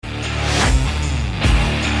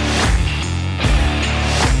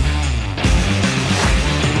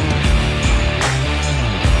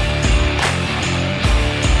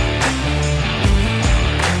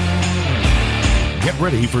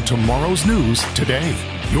ready for tomorrow's news today.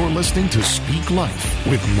 You're listening to Speak Life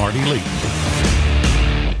with Marty Layton.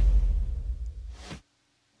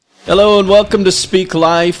 Hello and welcome to Speak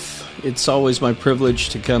Life. It's always my privilege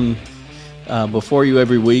to come before you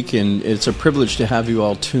every week, and it's a privilege to have you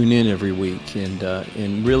all tune in every week.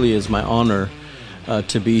 And really is my honor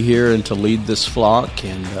to be here and to lead this flock.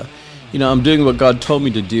 And I'm doing what God told me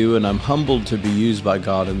to do, and I'm humbled to be used by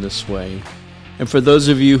God in this way. And for those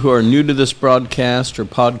of you who are new to this broadcast or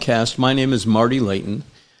podcast, my name is Marty Layton.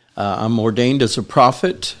 I'm ordained as a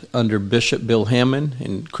prophet under Bishop Bill Hammond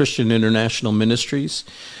in Christian International Ministries.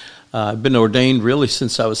 I've been ordained really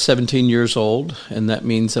since I was 17 years old, and that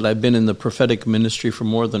means that I've been in the prophetic ministry for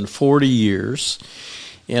more than 40 years.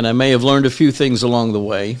 And I may have learned a few things along the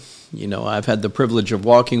way. I've had the privilege of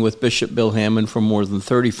walking with Bishop Bill Hammond for more than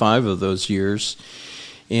 35 of those years,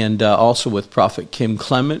 and also with Prophet Kim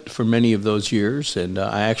Clement for many of those years. And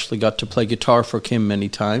I actually got to play guitar for Kim many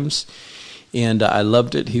times, and I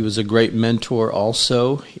loved it. He was a great mentor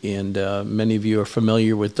also, and many of you are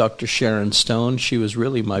familiar with Dr. Sharon Stone. She was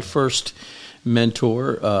really my first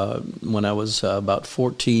mentor when I was about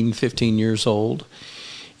 14, 15 years old.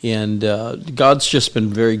 And God's just been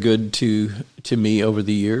very good to me over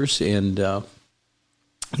the years. And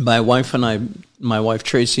my wife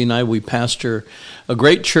Tracy and I, we pastor a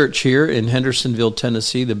great church here in Hendersonville,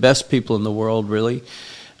 Tennessee, the best people in the world, really.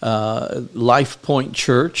 Life Point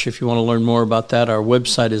Church. If you want to learn more about that, our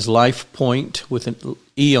website is LifePoint with an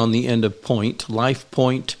E on the end of point,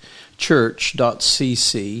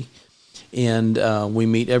 lifepointchurch.cc. And we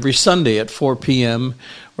meet every Sunday at 4 p.m.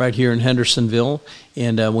 right here in Hendersonville,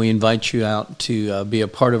 and we invite you out to be a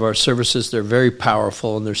part of our services. They're very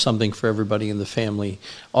powerful, and there's something for everybody in the family,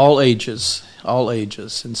 all ages,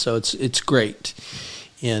 and so it's great.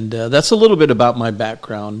 And that's a little bit about my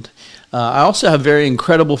background. I also have very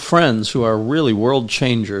incredible friends who are really world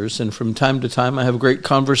changers, and from time to time I have great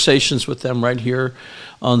conversations with them right here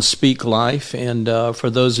on Speak Life. And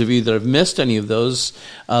for those of you that have missed any of those,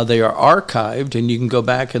 they are archived, and you can go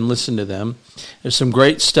back and listen to them. There's some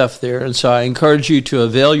great stuff there, and so I encourage you to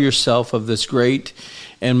avail yourself of this great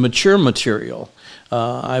and mature material.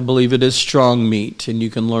 I believe it is strong meat, and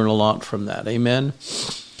you can learn a lot from that. Amen?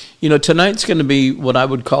 Tonight's going to be what I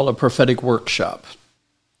would call a prophetic workshop.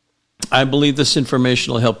 I believe this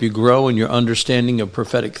information will help you grow in your understanding of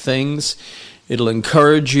prophetic things. It'll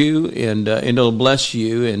encourage you, and it'll bless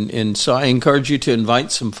you. And so I encourage you to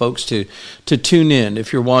invite some folks to tune in.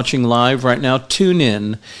 If you're watching live right now, tune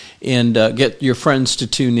in and get your friends to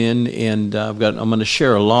tune in. And I'm going to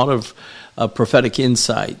share a lot of prophetic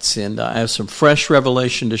insights, and I have some fresh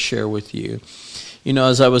revelation to share with you.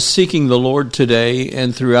 As I was seeking the Lord today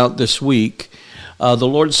and throughout this week, the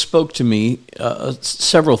Lord spoke to me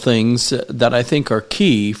several things that I think are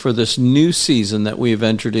key for this new season that we have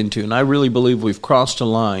entered into. And I really believe we've crossed a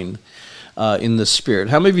line in the Spirit.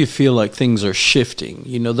 How many of you feel like things are shifting?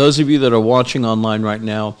 Those of you that are watching online right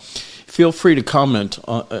now, feel free to comment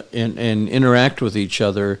and interact with each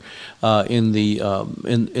other in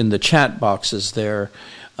the chat boxes there.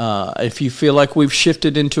 If you feel like we've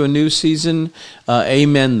shifted into a new season,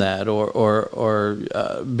 amen that, or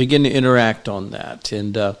begin to interact on that.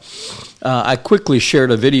 And I quickly shared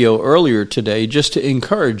a video earlier today just to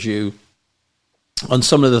encourage you on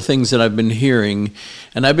some of the things that I've been hearing.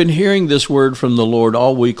 And I've been hearing this word from the Lord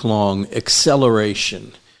all week long: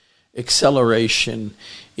 acceleration.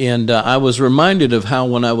 And I was reminded of how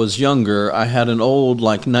when I was younger, I had an old,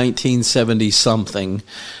 1970-something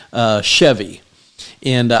Chevy.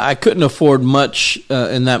 And I couldn't afford much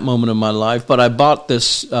in that moment of my life, but I bought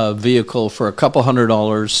this vehicle for a couple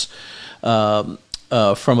 $100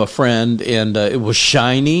 from a friend, and it was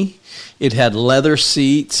shiny. It had leather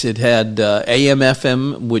seats. It had AM,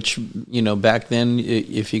 FM, which, back then,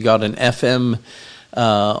 if you got an FM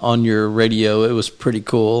on your radio, it was pretty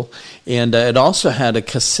cool. And it also had a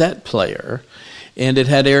cassette player. And it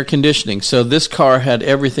had air conditioning. So this car had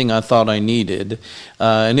everything I thought I needed.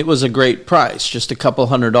 And it was a great price, just a couple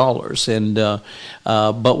 $100. And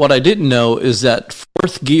but what I didn't know is that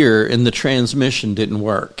fourth gear in the transmission didn't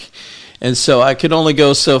work. And so I could only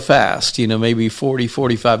go so fast, maybe 40,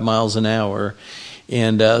 45 miles an hour.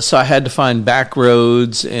 And so I had to find back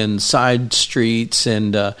roads and side streets.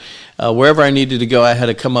 And wherever I needed to go, I had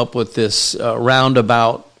to come up with this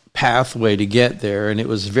roundabout pathway to get there, and it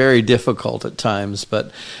was very difficult at times,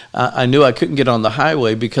 but I knew I couldn't get on the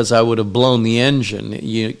highway because I would have blown the engine.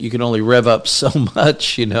 You can only rev up so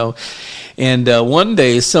much, And one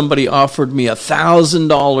day somebody offered me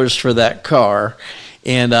 $1,000 for that car,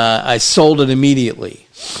 and I sold it immediately.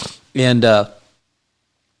 And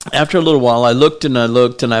after a little while, I looked and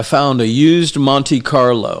I found a used Monte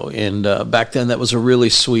Carlo. And back then, that was a really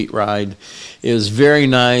sweet ride. It was very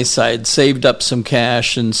nice. I had saved up some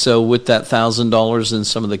cash. And so with that $1,000 and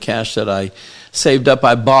some of the cash that I saved up,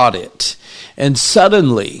 I bought it. And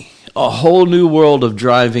suddenly, a whole new world of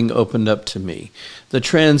driving opened up to me. The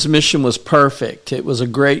transmission was perfect. It was a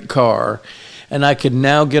great car. And I could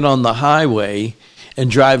now get on the highway and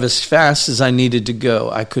drive as fast as I needed to go.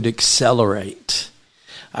 I could accelerate.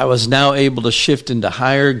 I was now able to shift into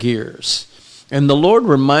higher gears. And the Lord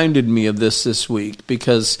reminded me of this week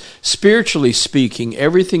because spiritually speaking,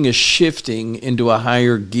 everything is shifting into a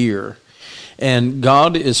higher gear. And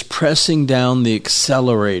God is pressing down the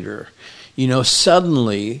accelerator. You know,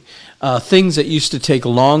 suddenly, things that used to take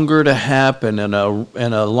longer to happen and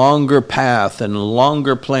a longer path and a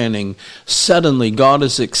longer planning, suddenly God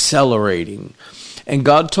is accelerating. And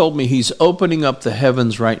God told me He's opening up the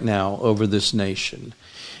heavens right now over this nation.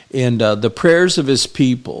 And the prayers of His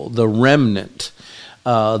people, the remnant,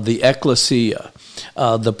 the ecclesia,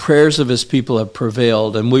 the prayers of His people have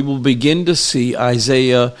prevailed. And we will begin to see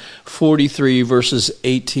Isaiah 43 verses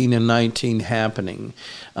 18 and 19 happening.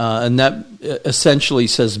 And that essentially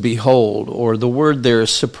says, behold, or the word there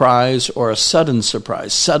is surprise or a sudden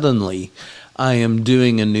surprise. Suddenly, I am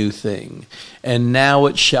doing a new thing. And now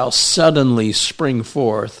it shall suddenly spring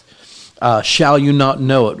forth. Shall you not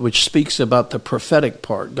know it, which speaks about the prophetic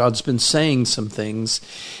part. God's been saying some things,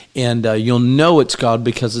 and you'll know it's God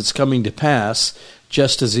because it's coming to pass,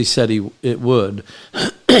 just as He said it would.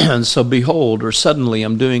 And so behold, or suddenly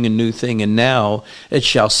I'm doing a new thing, and now it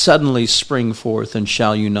shall suddenly spring forth, and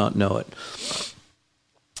shall you not know it.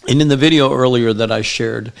 And in the video earlier that I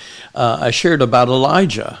shared about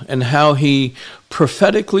Elijah and how he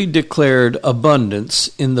prophetically declared abundance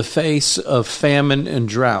in the face of famine and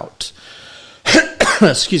drought.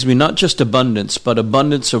 Excuse me, not just abundance, but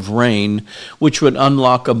abundance of rain, which would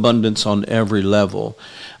unlock abundance on every level.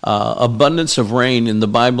 Abundance of rain in the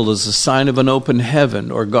Bible is a sign of an open heaven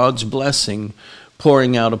or God's blessing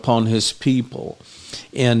pouring out upon His people.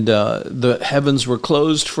 And the heavens were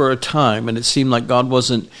closed for a time, and it seemed like God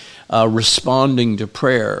wasn't responding to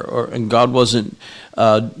prayer, and God wasn't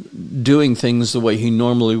doing things the way He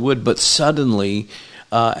normally would. But suddenly,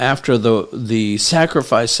 after the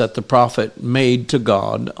sacrifice that the prophet made to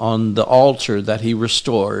God on the altar that he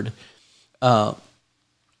restored,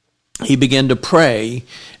 he began to pray,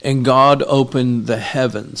 and God opened the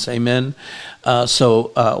heavens. Amen.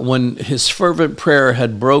 So when his fervent prayer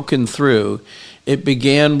had broken through, it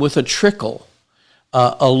began with a trickle.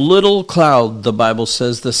 A little cloud, the Bible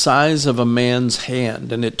says, the size of a man's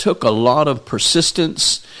hand. And it took a lot of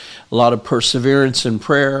persistence, a lot of perseverance in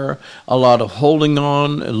prayer, a lot of holding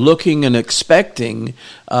on, looking and expecting,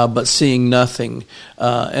 but seeing nothing.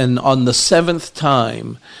 And on the seventh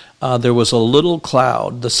time, there was a little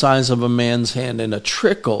cloud the size of a man's hand, and a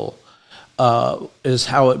trickle is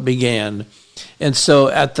how it began. And so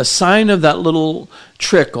at the sign of that little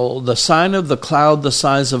trickle, the sign of the cloud the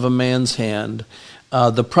size of a man's hand,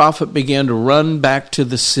 the prophet began to run back to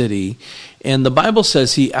the city. And the Bible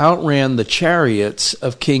says he outran the chariots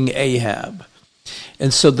of King Ahab.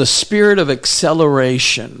 And so the spirit of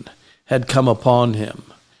acceleration had come upon him.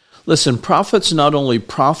 Listen, prophets not only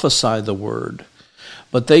prophesy the word,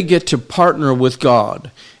 but they get to partner with God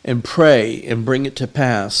and pray and bring it to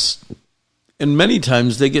pass. And many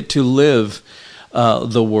times they get to live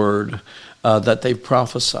the word that they've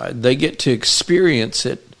prophesied. They get to experience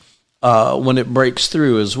it when it breaks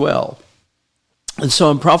through as well. And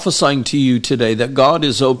so I'm prophesying to you today that God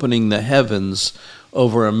is opening the heavens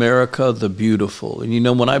over America the beautiful. And you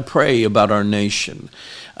know, when I pray about our nation,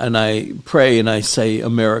 and I pray and I say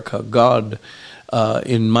America, God,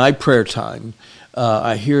 in my prayer time,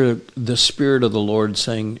 I hear the Spirit of the Lord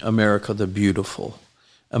saying, America the beautiful.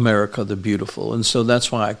 America the beautiful. And so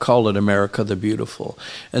that's why I call it America the beautiful.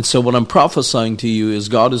 And so what I'm prophesying to you is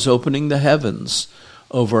God is opening the heavens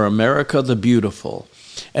over America the beautiful.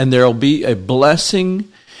 And there'll be a blessing,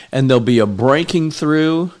 and there'll be a breaking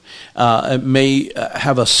through. It may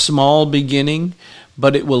have a small beginning,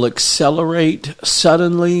 but it will accelerate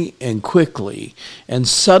suddenly and quickly. And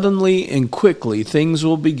suddenly and quickly, things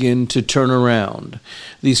will begin to turn around.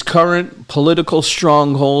 These current political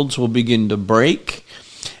strongholds will begin to break,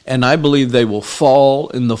 and I believe they will fall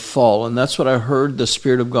in the fall. And that's what I heard the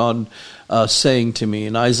Spirit of God saying to me.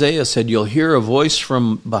 And Isaiah said, you'll hear a voice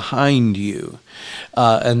from behind you,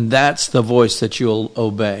 and that's the voice that you'll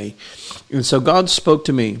obey. And so God spoke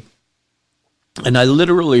to me, and I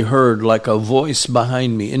literally heard like a voice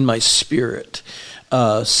behind me in my spirit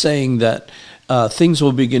saying that things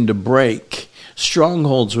will begin to break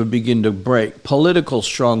strongholds would begin to break. Political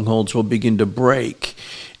strongholds will begin to break.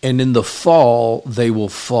 And in the fall, they will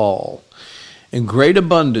fall. And great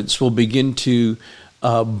abundance will begin to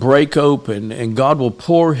break open, and God will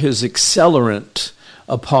pour his accelerant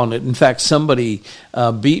upon it. In fact, somebody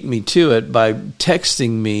beat me to it by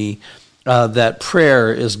texting me that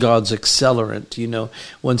prayer is God's accelerant. You know,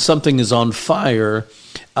 when something is on fire,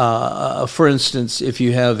 for instance, if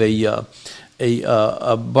you have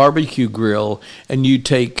a barbecue grill and you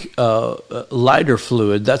take lighter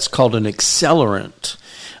fluid, that's called an accelerant.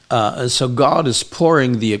 And so God is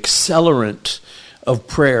pouring the accelerant of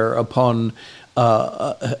prayer upon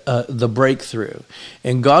the breakthrough.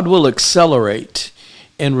 And God will accelerate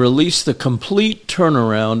and release the complete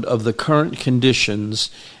turnaround of the current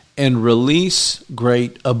conditions and release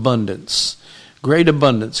great abundance. Great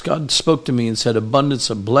abundance. God spoke to me and said abundance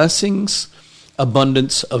of blessings,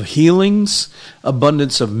 abundance of healings,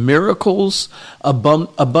 abundance of miracles,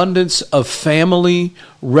 abundance of family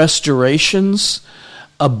restorations,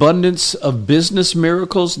 abundance of business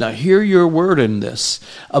miracles. Now hear your word in this.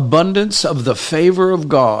 Abundance of the favor of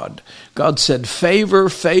God. God said favor,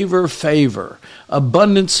 favor, favor.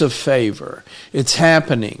 Abundance of favor. It's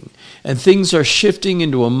happening. And things are shifting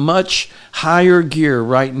into a much higher gear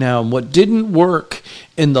right now. And what didn't work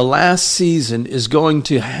in the last season is going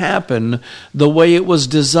to happen the way it was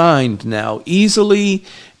designed now. Easily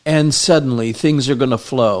and suddenly things are going to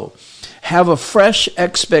flow. Have a fresh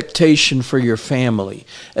expectation for your family,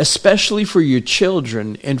 especially for your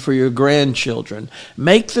children and for your grandchildren.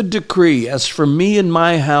 Make the decree, as for me and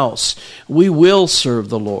my house, we will serve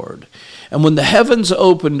the Lord. And when the heavens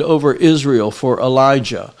opened over Israel for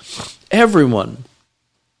Elijah, everyone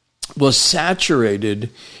was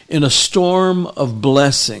saturated in a storm of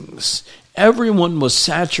blessings. Everyone was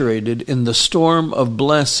saturated in the storm of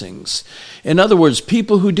blessings. In other words,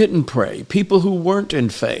 people who didn't pray, people who weren't in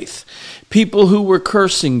faith, people who were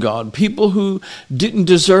cursing God, people who didn't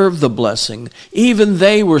deserve the blessing, even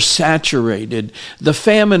they were saturated. The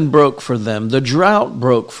famine broke for them. The drought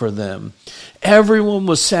broke for them. Everyone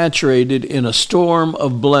was saturated in a storm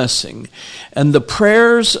of blessing. And the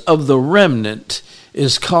prayers of the remnant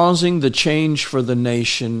is causing the change for the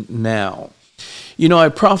nation now. You know, I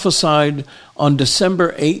prophesied on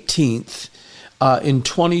December 18th in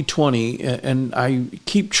 2020, and I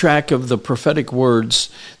keep track of the prophetic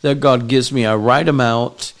words that God gives me. I write them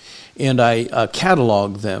out, and I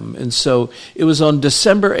catalog them. And so it was on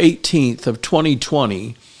December 18th of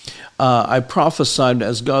 2020, I prophesied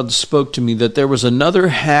as God spoke to me that there was another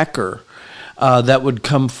hacker that would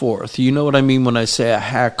come forth. You know what I mean when I say a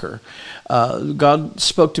hacker. God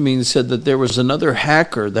spoke to me and said that there was another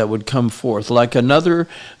hacker that would come forth, like another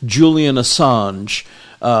Julian Assange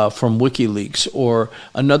from WikiLeaks, or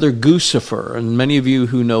another Guccifer. And many of you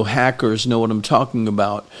who know hackers know what I'm talking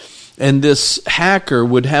about. And this hacker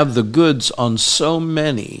would have the goods on so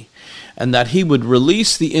many, and that he would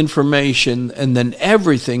release the information, and then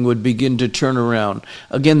everything would begin to turn around.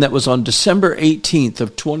 Again, that was on December 18th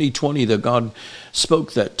of 2020 that God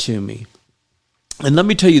spoke that to me. And let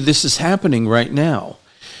me tell you, this is happening right now.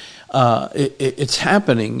 It's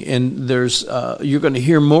happening, and there's you're going to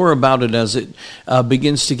hear more about it as it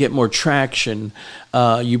begins to get more traction.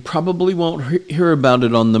 You probably won't hear about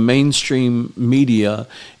it on the mainstream media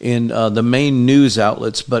and the main news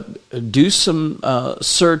outlets, but do some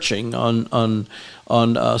searching on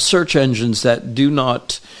search engines that do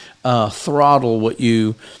not throttle what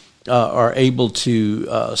you are able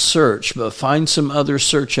to search, but find some other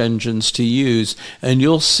search engines to use, and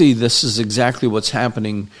you'll see this is exactly what's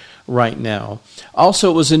happening right now.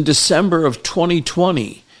 Also, it was in December of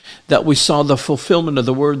 2020 that we saw the fulfillment of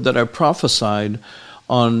the word that I prophesied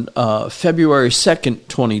on February 2nd,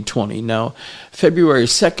 2020. Now, February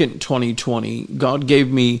 2nd, 2020, God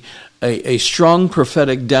gave me a strong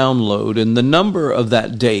prophetic download, and the number of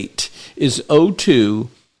that date is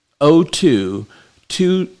 0202,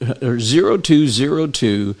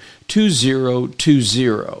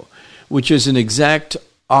 which is an exact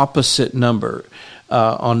opposite number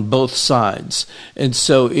on both sides. And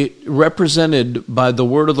so it represented by the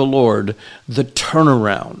word of the Lord the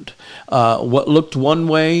turnaround. What looked one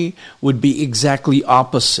way would be exactly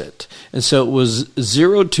opposite. And so it was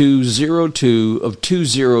 0202 of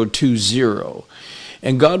 2020.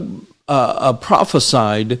 And God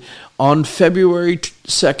prophesied on February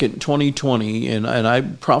 2nd, 2020, and I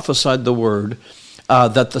prophesied the word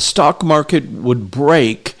that the stock market would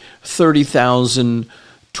break 30,000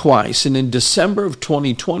 twice. And in December of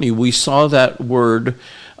 2020, we saw that word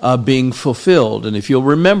being fulfilled. And if you'll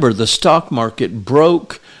remember, the stock market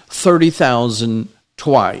broke 30,000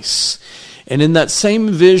 twice. And in that same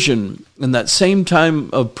vision, in that same time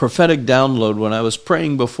of prophetic download, when I was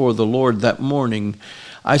praying before the Lord that morning,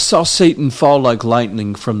 I saw Satan fall like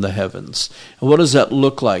lightning from the heavens. And what does that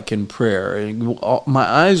look like in prayer? And my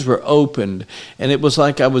eyes were opened, and it was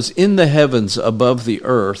like I was in the heavens above the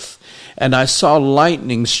earth, and I saw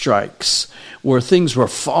lightning strikes where things were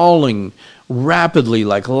falling rapidly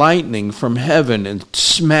like lightning from heaven and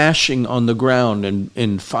smashing on the ground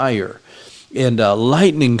in fire. And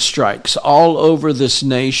lightning strikes all over this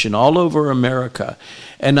nation, all over America.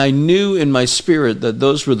 And I knew in my spirit that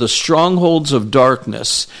those were the strongholds of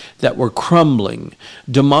darkness that were crumbling.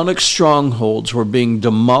 Demonic strongholds were being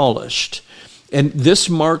demolished. And this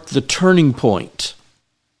marked the turning point.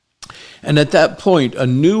 And at that point, a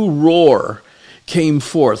new roar came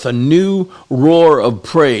forth, a new roar of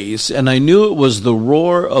praise. And I knew it was the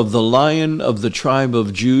roar of the Lion of the tribe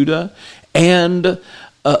of Judah and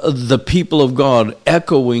the people of God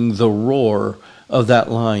echoing the roar of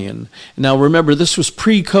that lion. Now remember, this was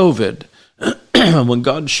pre-COVID. When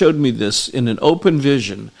God showed me this in an open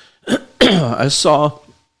vision, I saw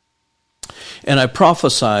and I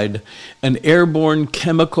prophesied an airborne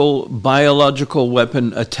chemical biological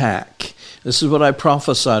weapon attack. This is what I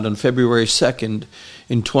prophesied on February 2nd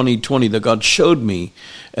in 2020, that God showed me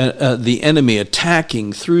the enemy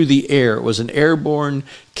attacking through the air. It was an airborne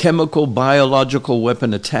chemical biological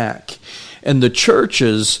weapon attack. And the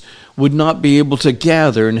churches would not be able to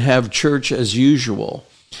gather and have church as usual,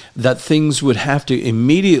 that things would have to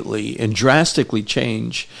immediately and drastically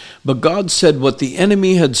change. But God said what the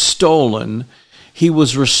enemy had stolen, he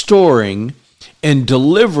was restoring, and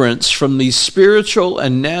deliverance from these spiritual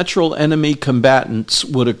and natural enemy combatants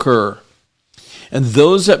would occur. And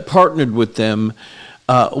those that partnered with them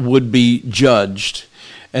would be judged.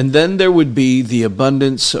 And then there would be the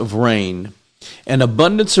abundance of rain. An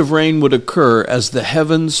abundance of rain would occur as the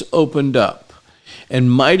heavens opened up,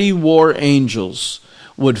 and mighty war angels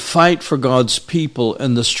would fight for God's people,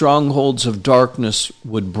 and the strongholds of darkness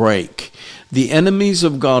would break. The enemies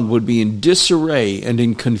of God would be in disarray and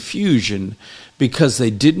in confusion because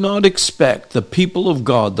they did not expect the people of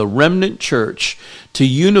God, the remnant church, to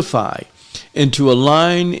unify and to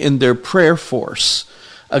align in their prayer force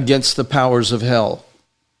against the powers of hell.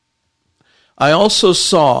 I also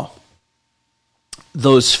saw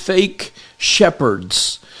those fake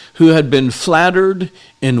shepherds who had been flattered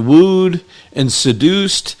and wooed and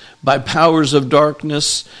seduced by powers of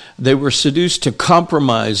darkness. They were seduced to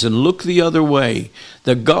compromise and look the other way,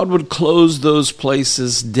 that God would close those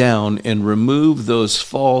places down and remove those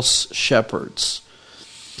false shepherds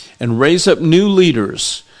and raise up new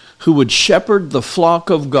leaders who would shepherd the flock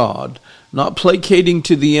of God, not placating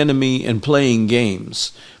to the enemy and playing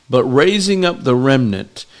games, but raising up the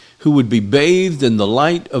remnant who would be bathed in the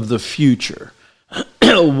light of the future,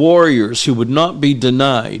 warriors who would not be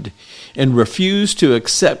denied and refuse to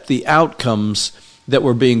accept the outcomes that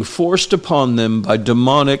were being forced upon them by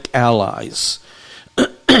demonic allies.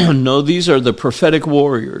 No, these are the prophetic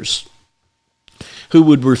warriors who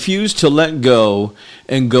would refuse to let go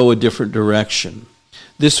and go a different direction.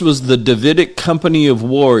 This was the Davidic company of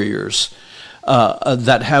warriors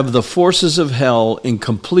that have the forces of hell in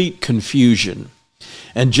complete confusion.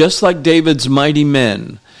 And just like David's mighty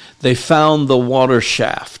men, they found the water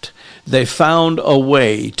shaft. They found a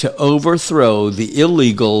way to overthrow the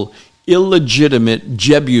illegal, illegitimate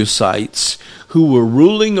Jebusites who were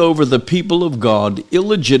ruling over the people of God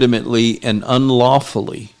illegitimately and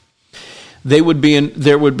unlawfully. There would be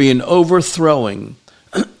an overthrowing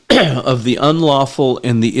of the unlawful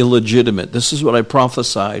and the illegitimate. This is what I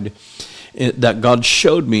prophesied that God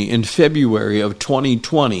showed me in February of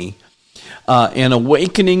 2020. An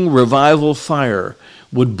awakening revival fire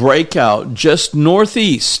would break out just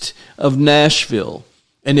northeast of Nashville,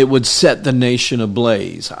 and it would set the nation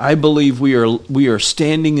ablaze. I believe we are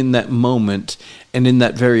standing in that moment and in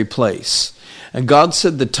that very place. And God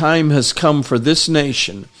said the time has come for this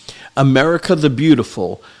nation, America the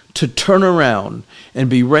beautiful, to turn around and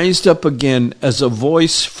be raised up again as a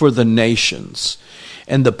voice for the nations.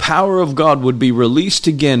 And the power of God would be released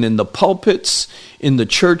again in the pulpits, in the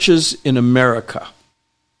churches in America.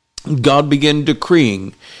 God began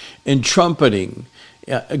decreeing and trumpeting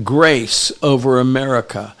grace over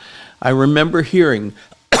America. I remember hearing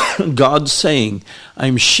God saying,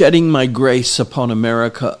 I'm shedding my grace upon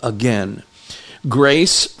America again.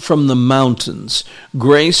 Grace from the mountains,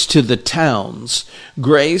 grace to the towns,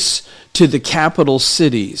 grace to the capital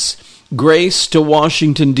cities, grace to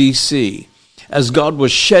Washington, D.C. As God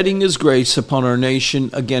was shedding his grace upon our nation,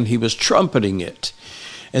 again, he was trumpeting it.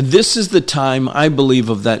 And this is the time, I believe,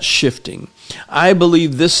 of that shifting. I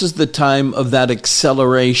believe this is the time of that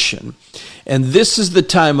acceleration. And this is the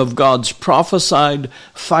time of God's prophesied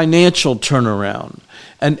financial turnaround,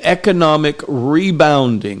 an economic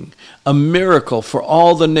rebounding, a miracle for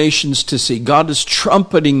all the nations to see. God is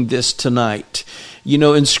trumpeting this tonight. You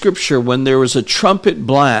know, in Scripture, when there was a trumpet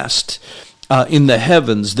blast in the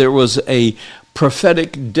heavens, there was a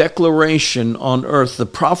prophetic declaration on earth. The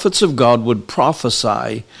prophets of God would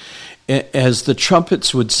prophesy as the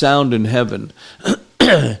trumpets would sound in heaven.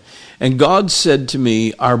 And God said to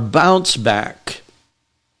me, our bounce back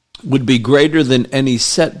would be greater than any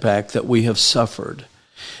setback that we have suffered.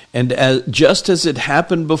 And just as it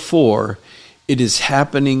happened before, it is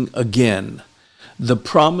happening again. The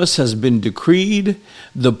promise has been decreed.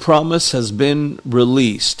 The promise has been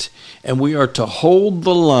released. And we are to hold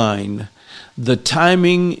the line. The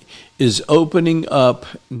timing is opening up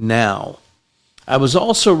now. I was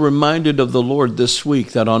also reminded of the Lord this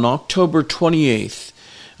week that on October 28th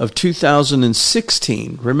of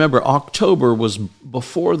 2016, remember October was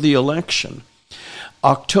before the election,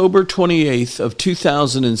 October 28th of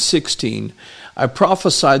 2016, I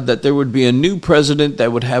prophesied that there would be a new president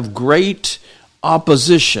that would have great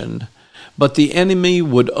opposition, but the enemy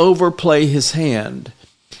would overplay his hand.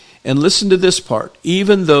 And listen to this part.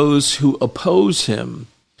 Even those who oppose him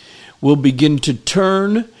will begin to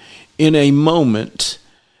turn in a moment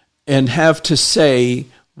and have to say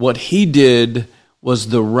what he did was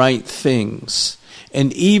the right things.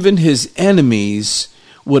 And even his enemies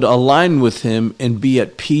would align with him and be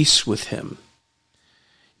at peace with him.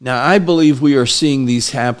 Now, I believe we are seeing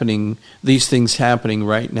these things happening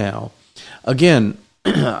right now. Again,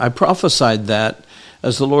 I prophesied that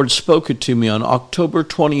as the Lord spoke it to me on October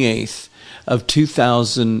 28th of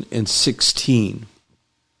 2016.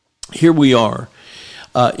 Here we are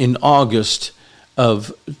in August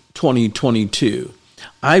of 2022.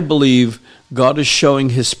 I believe God is showing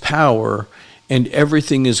his power, and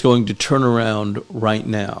everything is going to turn around right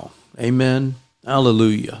now. Amen.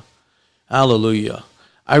 Hallelujah. Hallelujah.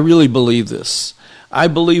 I really believe this. I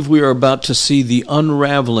believe we are about to see the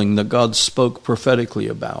unraveling that God spoke prophetically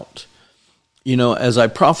about. You know, as I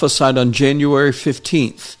prophesied on January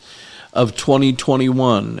 15th of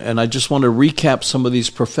 2021, and I just want to recap some of these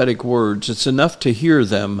prophetic words. It's enough to hear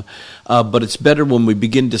them, but it's better when we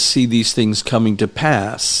begin to see these things coming to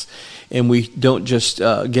pass. And we don't just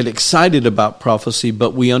get excited about prophecy,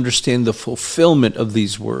 but we understand the fulfillment of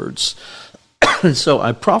these words. So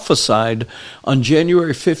I prophesied on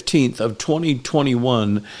January 15th of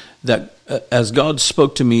 2021 that as God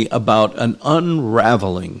spoke to me about an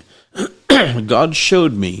unraveling, God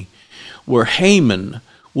showed me where Haman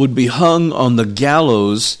would be hung on the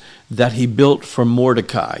gallows that he built for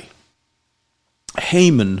Mordecai.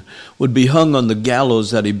 Haman would be hung on the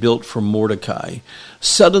gallows that he built for Mordecai.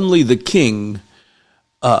 Suddenly the king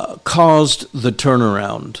caused the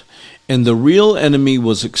turnaround, and the real enemy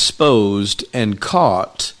was exposed and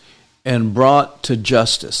caught and brought to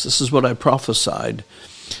justice. This is what I prophesied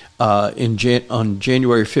on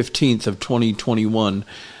January 15th of 2021,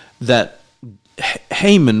 that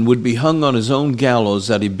Haman would be hung on his own gallows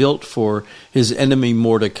that he built for his enemy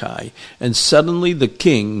Mordecai. And suddenly the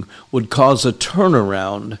king would cause a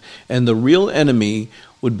turnaround, and the real enemy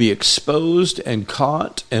would be exposed and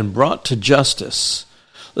caught and brought to justice.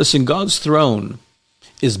 Listen, God's throne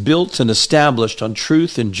is built and established on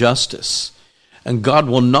truth and justice, and God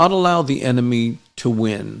will not allow the enemy to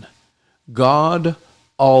win. God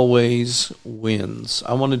always wins.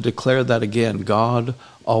 I want to declare that again. God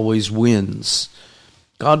always wins.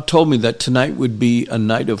 God told me that tonight would be a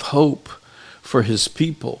night of hope for his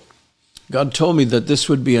people. God told me that this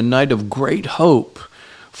would be a night of great hope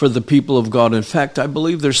for the people of God. In fact, I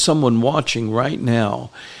believe there's someone watching right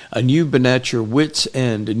now, and you've been at your wit's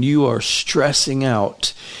end, and you are stressing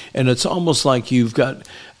out, and it's almost like you've got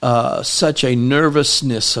such a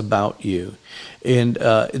nervousness about you, and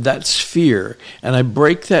that's fear. And I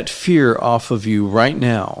break that fear off of you right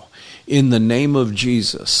now. In the name of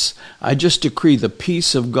Jesus, I just decree the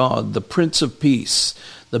peace of God, the Prince of Peace,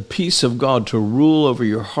 the peace of God to rule over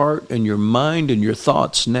your heart and your mind and your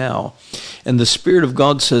thoughts now. And the Spirit of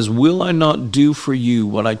God says, will I not do for you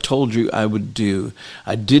what I told you I would do?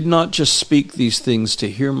 I did not just speak these things to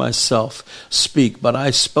hear myself speak, but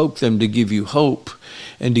I spoke them to give you hope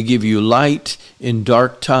and to give you light in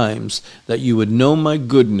dark times, that you would know my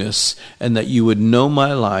goodness, and that you would know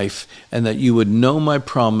my life, and that you would know my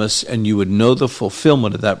promise, and you would know the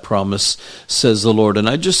fulfillment of that promise, says the Lord. And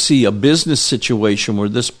I just see a business situation where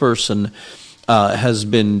this person has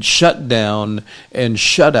been shut down and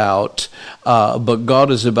shut out, but God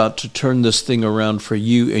is about to turn this thing around for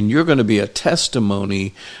you, and you're going to be a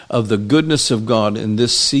testimony of the goodness of God in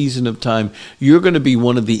this season of time. You're going to be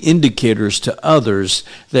one of the indicators to others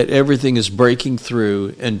that everything is breaking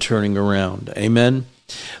through and turning around. Amen.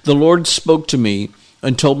 The Lord spoke to me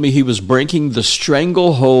and told me he was breaking the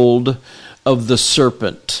stranglehold of the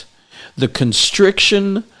serpent. The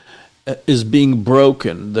constriction is being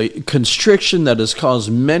broken, the constriction that has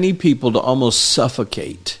caused many people to almost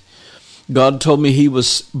suffocate. God told me he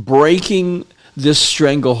was breaking this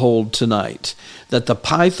stranglehold tonight, that the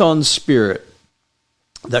python spirit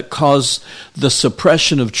that caused the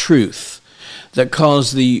suppression of truth, that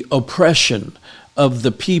caused the oppression of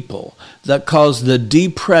the people, that caused the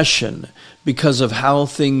depression because of how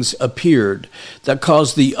things appeared, that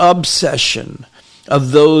caused the obsession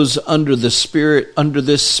of those under the spirit, under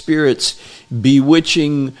this spirit's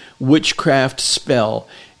bewitching witchcraft spell.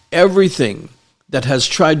 Everything that has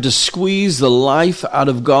tried to squeeze the life out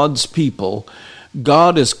of God's people,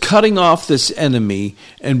 God is cutting off this enemy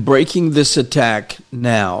and breaking this attack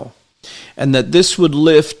now. And that this would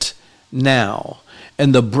lift now,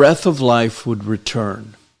 and the breath of life would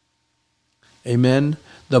return. Amen.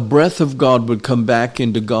 The breath of God would come back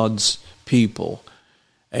into God's people.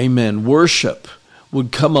 Amen. Worship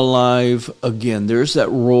would come alive again. There's that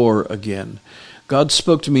roar again. God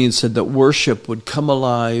spoke to me and said that worship would come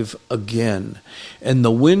alive again, and the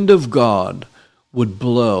wind of God would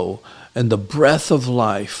blow, and the breath of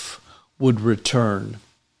life would return.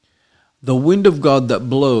 The wind of God that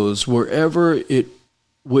blows wherever it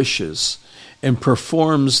wishes and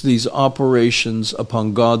performs these operations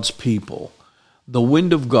upon God's people. The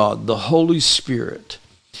wind of God, the Holy Spirit,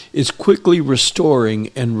 is quickly restoring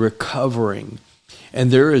and recovering. And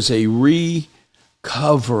there is a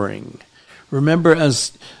recovering. Remember,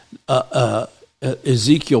 as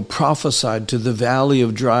Ezekiel prophesied to the valley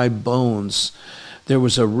of dry bones, there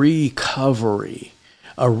was a recovery,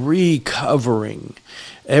 a recovering.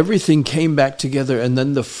 Everything came back together, and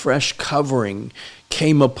then the fresh covering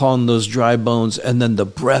came upon those dry bones, and then the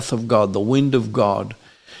breath of God, the wind of God,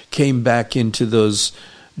 came back into those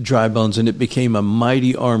dry bones, and it became a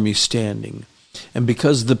mighty army standing. And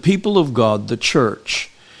because the people of God, the church,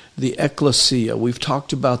 the ecclesia, we've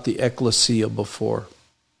talked about the ecclesia before.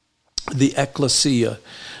 The ecclesia,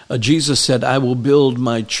 Jesus said, I will build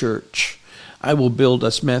my church. I will build,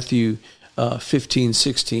 that's Matthew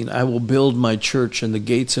 15:16. I will build my church, and the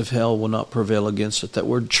gates of hell will not prevail against it. That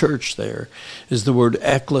word church there is the word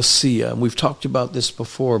ecclesia. And we've talked about this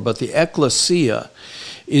before, but the ecclesia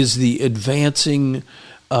is the advancing,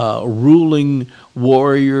 ruling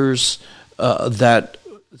warriors that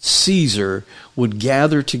Caesar would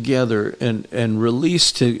gather together and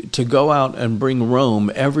release to go out and bring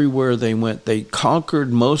Rome everywhere they went. They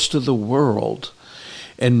conquered most of the world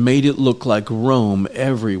and made it look like Rome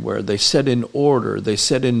everywhere. They set in order. They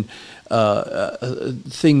set in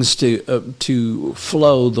things to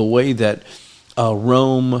flow the way that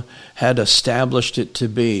Rome had established it to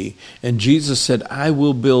be. And Jesus said, I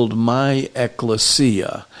will build my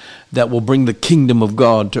ecclesia that will bring the kingdom of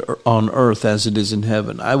God on earth as it is in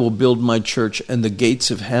heaven. I will build my church, and the gates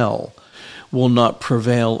of hell will not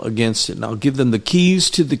prevail against it. And I'll give them the keys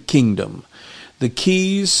to the kingdom. The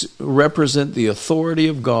keys represent the authority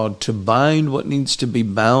of God to bind what needs to be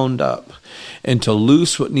bound up and to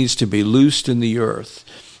loose what needs to be loosed in the earth.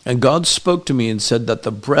 And God spoke to me and said that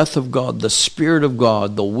the breath of God, the Spirit of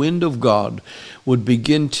God, the wind of God would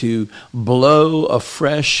begin to blow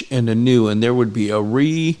afresh and anew, and there would be a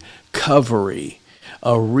recovery,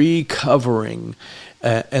 a recovering.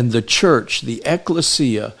 And the church, the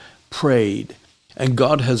ecclesia, prayed, and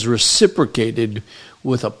God has reciprocated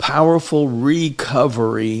with a powerful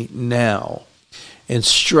recovery now. And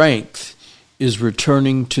strength is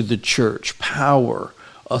returning to the church. Power,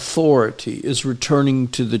 authority is returning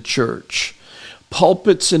to the church.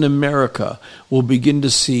 Pulpits in America will begin to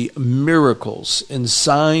see miracles and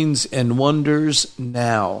signs and wonders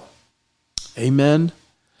now. Amen.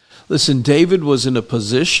 Listen, David was in a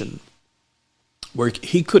position where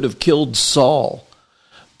he could have killed Saul,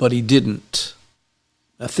 but he didn't.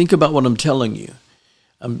 Now think about what I'm telling you.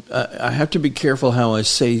 I have to be careful how I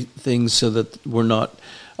say things so that we're not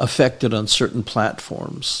affected on certain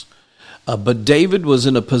platforms. But David was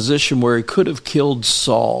in a position where he could have killed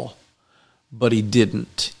Saul, but he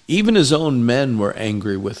didn't. Even his own men were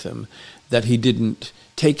angry with him that he didn't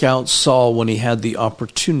take out Saul when he had the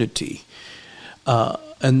opportunity.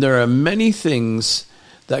 And there are many things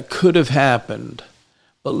that could have happened.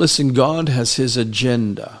 But listen, God has his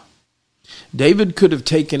agenda. David could have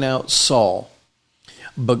taken out Saul.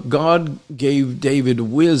 But God gave David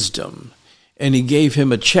wisdom, and he gave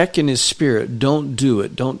him a check in his spirit. Don't do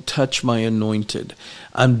it. Don't touch my anointed.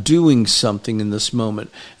 I'm doing something in this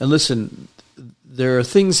moment. And listen, there are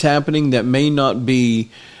things happening that may not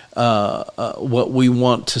be what we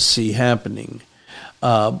want to see happening.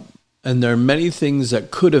 And there are many things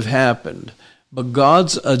that could have happened. But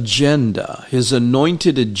God's agenda, his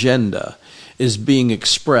anointed agenda, is being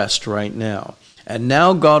expressed right now. And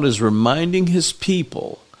now God is reminding his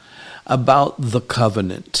people about the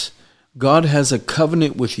covenant. God has a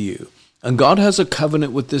covenant with you, and God has a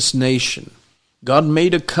covenant with this nation. God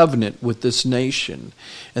made a covenant with this nation,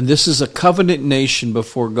 and this is a covenant nation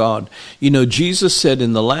before God. You know, Jesus said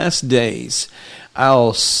in the last days,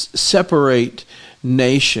 I'll separate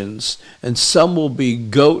nations, and some will be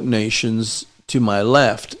goat nations to my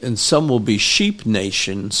left, and some will be sheep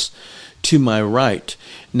nations to my right.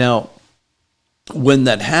 Now, when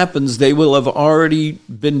that happens, they will have already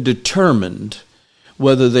been determined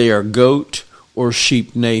whether they are goat or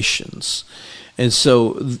sheep nations. And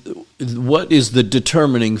so what is the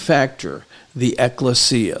determining factor? The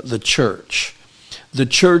ecclesia, the church. The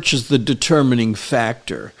church is the determining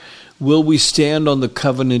factor. Will we stand on the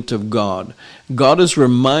covenant of God? God is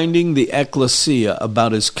reminding the ecclesia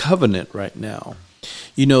about his covenant right now.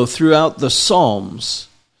 You know, throughout the Psalms,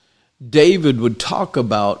 David would talk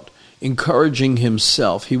about encouraging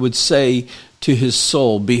himself. He would say to his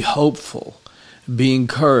soul, be hopeful, be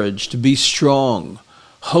encouraged, be strong,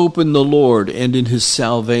 hope in the Lord and in his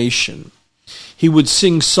salvation. He would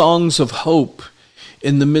sing songs of hope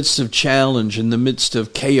in the midst of challenge, in the midst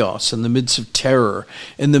of chaos, in the midst of terror,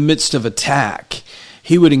 in the midst of attack.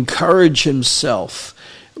 He would encourage himself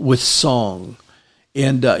with song.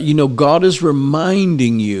 And, God is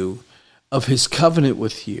reminding you of his covenant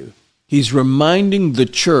with you. He's reminding the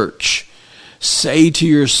church, say to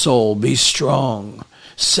your soul, be strong.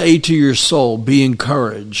 Say to your soul, be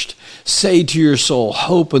encouraged. Say to your soul,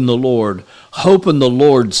 hope in the Lord. Hope in the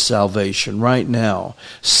Lord's salvation right now.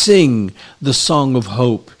 Sing the song of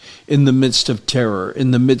hope in the midst of terror,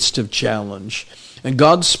 in the midst of challenge. And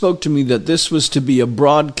God spoke to me that this was to be a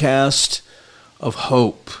broadcast of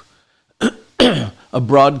hope. A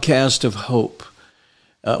broadcast of hope.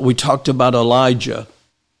 We talked about Elijah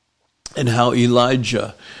and how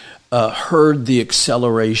Elijah heard the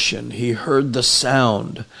acceleration. He heard the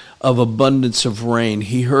sound of abundance of rain.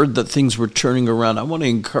 He heard that things were turning around. I want to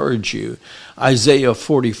encourage you. Isaiah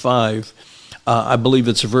 45, I believe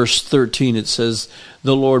it's verse 13. It says,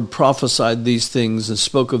 the Lord prophesied these things and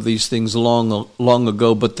spoke of these things long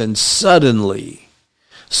ago, but then suddenly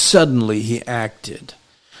he acted.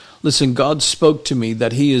 Listen, God spoke to me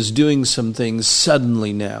that he is doing some things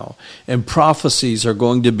suddenly now, and prophecies are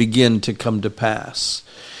going to begin to come to pass.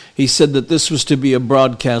 He said that this was to be a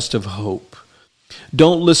broadcast of hope.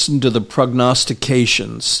 Don't listen to the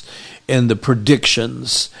prognostications and the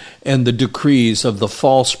predictions and the decrees of the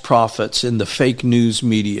false prophets in the fake news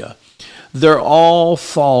media. They're all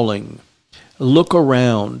falling. Look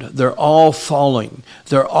around. They're all falling.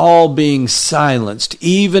 They're all being silenced,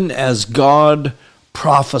 even as God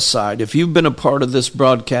prophesied. If you've been a part of this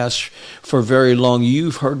broadcast for very long,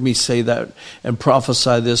 you've heard me say that and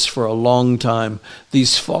prophesy this for a long time.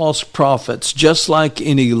 These false prophets, just like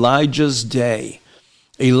in Elijah's day,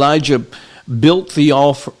 Elijah built the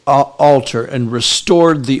altar and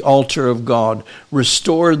restored the altar of God,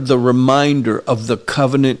 restored the reminder of the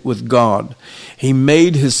covenant with God. He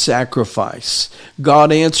made his sacrifice.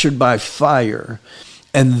 God answered by fire,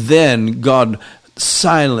 and then God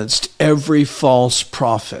silenced every false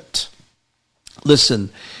prophet.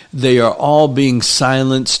 Listen, they are all being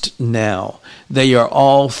silenced now. They are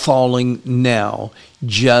all falling now,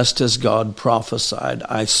 just as God prophesied.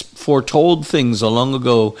 I foretold things long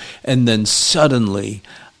ago, and then suddenly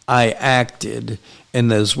I acted,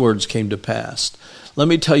 and those words came to pass. Let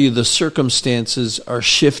me tell you, the circumstances are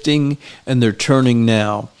shifting, and they're turning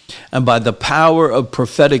now. And by the power of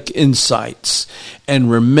prophetic insights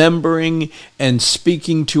and remembering and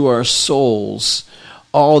speaking to our souls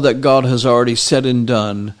all that God has already said and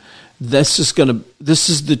done, this is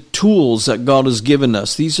the tools that God has given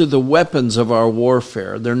us. These are the weapons of our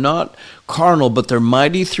warfare. They're not carnal, but they're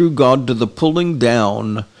mighty through God to the pulling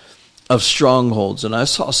down of strongholds. And I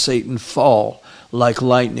saw Satan fall like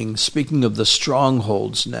lightning, speaking of the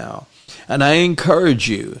strongholds now. And I encourage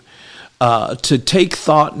you to take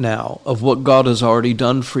thought now of what God has already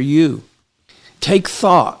done for you. Take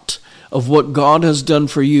thought of what God has done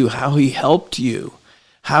for you, how he helped you,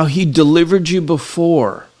 how he delivered you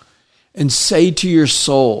before. And say to your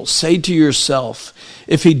soul, say to yourself,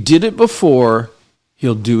 if he did it before,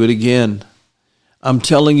 he'll do it again. I'm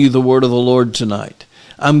telling you the word of the Lord tonight.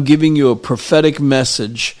 I'm giving you a prophetic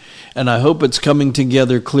message, and I hope it's coming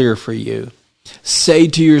together clear for you. Say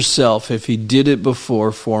to yourself, if he did it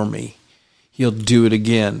before for me, he'll do it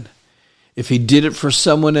again. If he did it for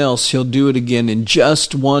someone else, he'll do it again. In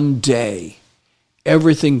just one day,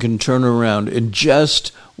 everything can turn around. In just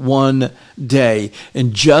one day.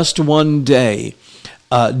 In just one day,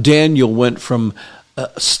 Daniel went from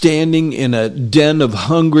standing in a den of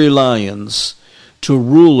hungry lions to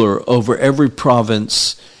ruler over every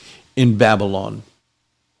province in Babylon.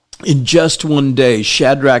 In just one day,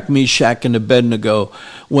 Shadrach, Meshach, and Abednego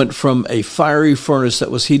went from a fiery furnace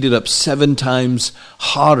that was heated up 7 times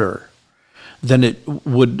hotter than it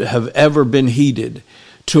would have ever been heated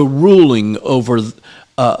to ruling over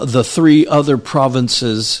the 3 other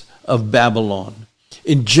provinces of Babylon.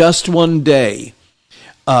 In just one day,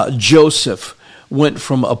 Joseph went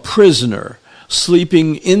from a prisoner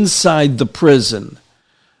sleeping inside the prison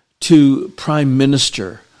to prime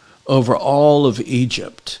minister over all of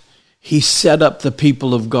Egypt. He set up the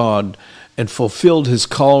people of God and fulfilled his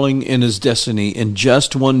calling and his destiny. In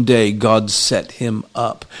just one day, God set him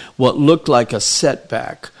up. What looked like a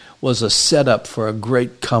setback was a setup for a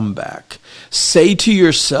great comeback. Say to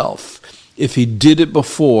yourself, if he did it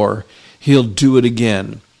before, he'll do it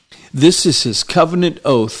again. This is his covenant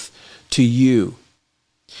oath to you.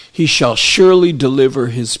 He shall surely deliver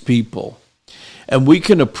his people. And we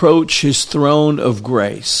can approach his throne of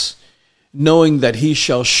grace, knowing that he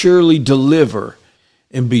shall surely deliver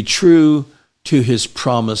and be true to his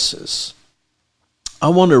promises. I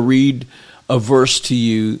want to read a verse to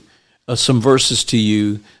you, some verses to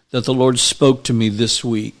you that the Lord spoke to me this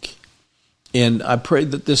week. And I pray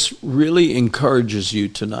that this really encourages you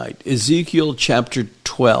tonight. Ezekiel chapter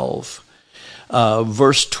 12,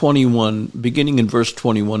 verse 21, beginning in verse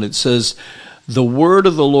 21, it says, "The word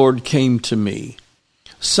of the Lord came to me,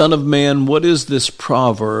 Son of man, what is this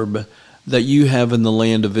proverb that you have in the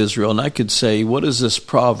land of Israel?" And I could say, what is this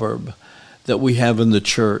proverb that we have in the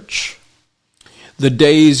church? "The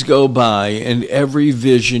days go by and every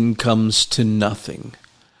vision comes to nothing."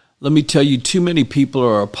 Let me tell you, too many people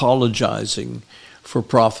are apologizing for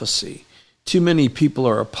prophecy. Too many people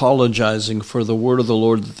are apologizing for the word of the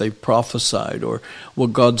Lord that they've prophesied or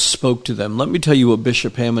what God spoke to them. Let me tell you what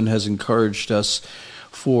Bishop Hammond has encouraged us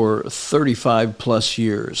for 35 plus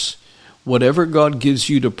years. Whatever God gives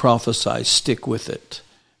you to prophesy, stick with it.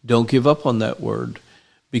 Don't give up on that word,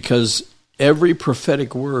 because every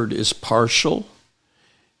prophetic word is partial,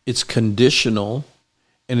 it's conditional,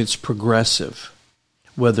 and it's progressive.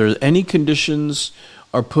 Whether any conditions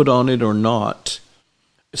are put on it or not,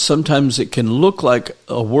 sometimes it can look like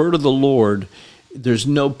a word of the Lord. There's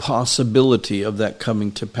no possibility of that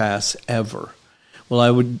coming to pass ever. Well,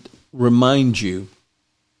 I would remind you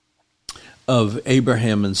of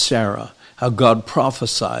Abraham and Sarah, how God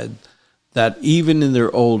prophesied that even in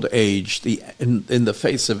their old age, in the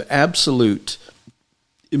face of absolute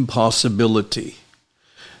impossibility,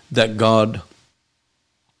 that God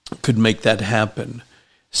could make that happen.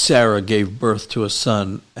 Sarah gave birth to a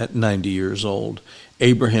son at 90 years old.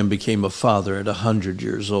 Abraham became a father at 100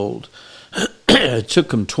 years old. It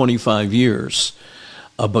took him 25 years,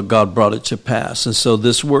 but God brought it to pass. And so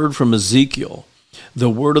this word from Ezekiel, the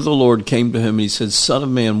word of the Lord came to him, and he said, "Son of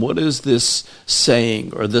man, what is this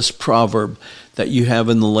saying or this proverb that you have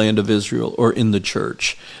in the land of Israel or in the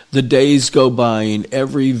church? The days go by and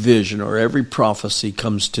every vision or every prophecy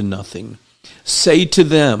comes to nothing. Say to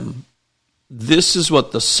them, this is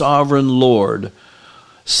what the sovereign Lord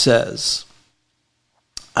says.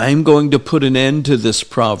 I am going to put an end to this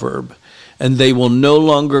proverb, and they will no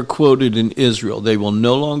longer quote it in Israel. They will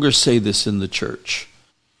no longer say this in the church.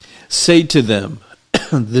 Say to them,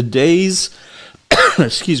 the days,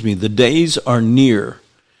 the days are near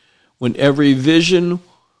when every vision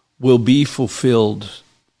will be fulfilled.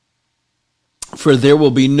 For there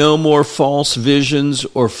will be no more false visions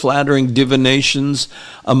or flattering divinations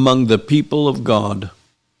among the people of God."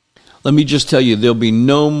 Let me just tell you, there'll be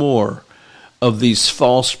no more of these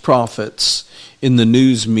false prophets in the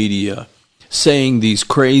news media saying these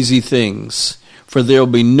crazy things. For there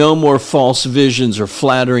will be no more false visions or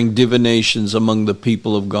flattering divinations among the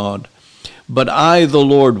people of God. But I, the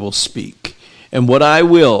Lord, will speak, and what I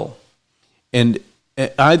will, and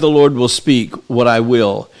I, the Lord, will speak what I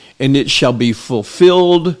will, and it shall be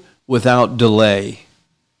fulfilled without delay,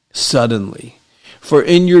 suddenly. For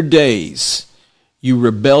in your days, you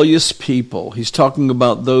rebellious people, he's talking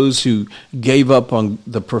about those who gave up on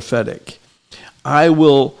the prophetic, I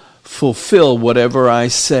will fulfill whatever I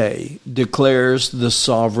say, declares the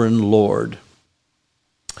sovereign Lord.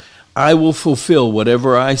 I will fulfill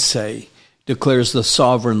whatever I say, declares the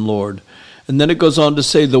sovereign Lord. And then it goes on to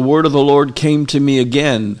say, the word of the Lord came to me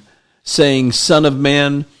again, saying, Son of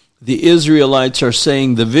man, the Israelites are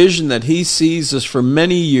saying the vision that he sees is for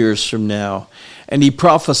many years from now, and he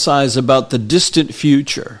prophesies about the distant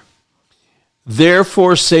future.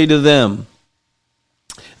 Therefore say to them,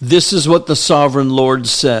 this is what the sovereign Lord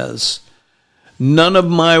says, none of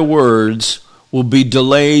my words will be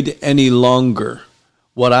delayed any longer.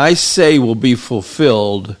 What I say will be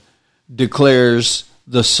fulfilled, declares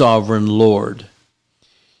the sovereign Lord.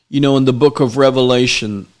 You know, in the book of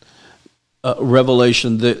Revelation,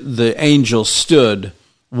 the angel stood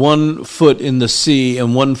 1 foot in the sea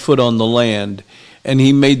and 1 foot on the land, and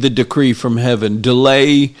he made the decree from heaven,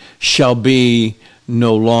 delay shall be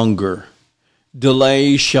no longer.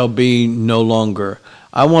 Delay shall be no longer.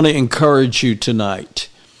 I want to encourage you tonight.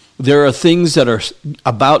 There are things that are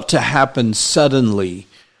about to happen suddenly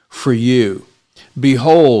for you.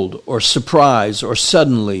 Behold, or surprise, or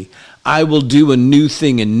suddenly, I will do a new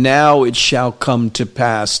thing, and now it shall come to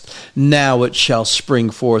pass. Now it shall spring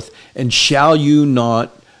forth, and shall you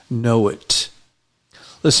not know it?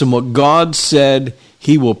 Listen, what God said,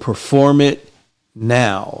 he will perform it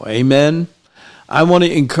now. Amen? I want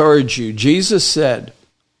to encourage you. Jesus said,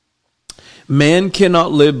 man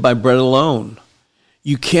cannot live by bread alone.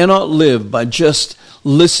 You cannot live by just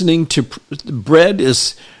listening to bread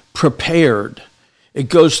is prepared. It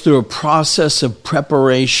goes through a process of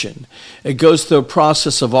preparation. It goes through a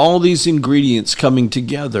process of all these ingredients coming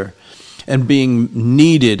together and being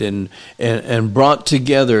kneaded and brought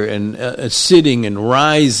together and sitting and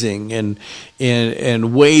rising and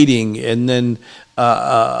waiting and then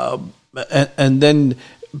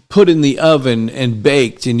put in the oven and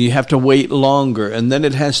baked, and you have to wait longer, and then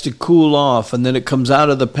it has to cool off, and then it comes out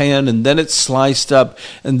of the pan, and then it's sliced up,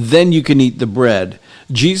 and then you can eat the bread.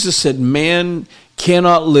 Jesus said, man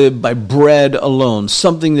cannot live by bread alone,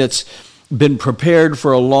 something that's been prepared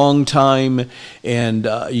for a long time. And,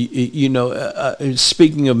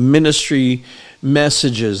 speaking of ministry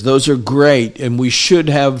messages, those are great, and we should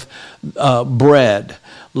have bread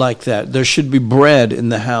like that. There should be bread in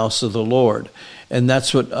the house of the Lord. And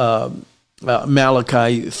that's what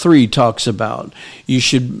Malachi 3 talks about. You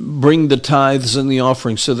should bring the tithes and the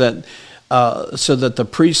offering so that the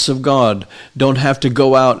priests of God don't have to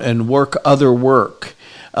go out and work other work,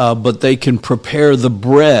 but they can prepare the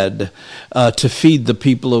bread to feed the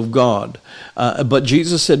people of God. But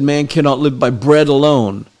Jesus said man cannot live by bread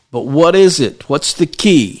alone. But what is it? What's the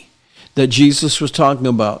key that Jesus was talking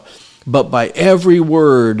about? But by every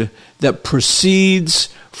word that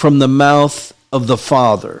proceeds from the mouth of the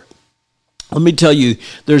Father. Let me tell you,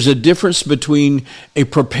 there's a difference between a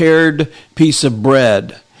prepared piece of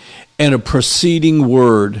bread and a proceeding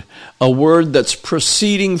word. A word that's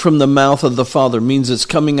proceeding from the mouth of the Father means it's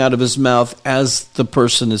coming out of his mouth as the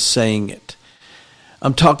person is saying it.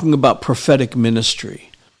 I'm talking about prophetic ministry.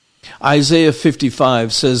 Isaiah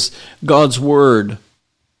 55 says, God's word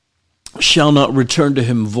shall not return to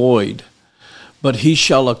him void, but he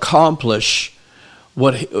shall accomplish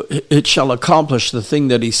the thing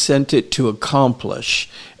that he sent it to accomplish,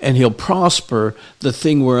 and he'll prosper the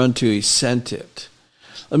thing whereunto he sent it.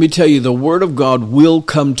 Let me tell you, the word of God will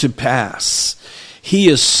come to pass. He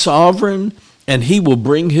is sovereign, and he will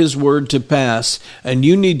bring his word to pass, and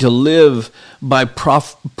you need to live by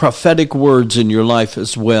prophetic words in your life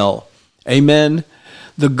as well. Amen?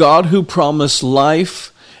 The God who promised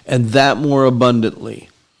life and that more abundantly,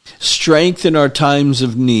 strength in our times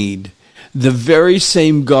of need, the very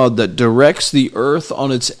same God that directs the earth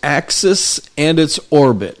on its axis and its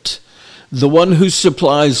orbit, the one who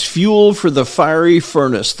supplies fuel for the fiery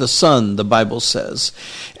furnace, the sun, the Bible says,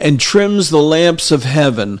 and trims the lamps of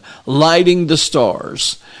heaven, lighting the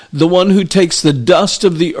stars, the one who takes the dust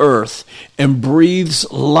of the earth and breathes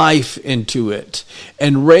life into it,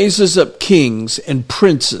 and raises up kings and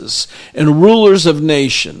princes and rulers of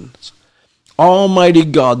nations. Almighty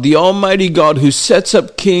God, the Almighty God who sets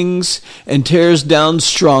up kings and tears down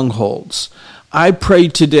strongholds. I pray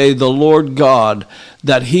today, the Lord God,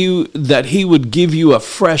 that he would give you a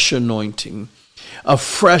fresh anointing, a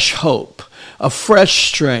fresh hope, a fresh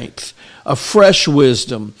strength, a fresh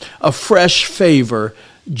wisdom, a fresh favor,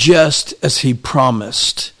 just as he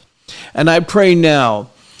promised. And I pray now,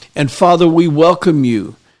 and Father, we welcome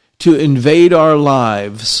you to invade our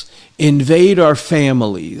lives, invade our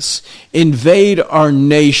families, invade our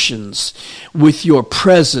nations with your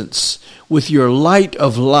presence, with your light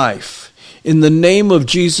of life. In the name of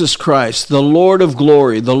Jesus Christ, the Lord of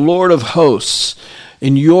glory, the Lord of hosts,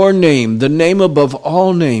 in your name, the name above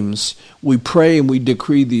all names, we pray and we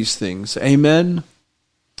decree these things. Amen.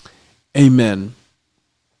 Amen.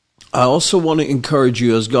 I also want to encourage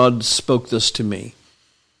you, as God spoke this to me,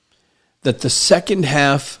 that the second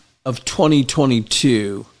half of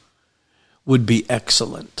 2022 would be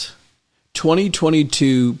excellent.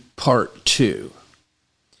 2022 part 2.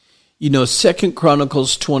 You know, 2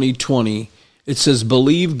 Chronicles 20:20, it says,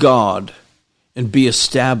 believe God and be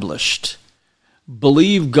established.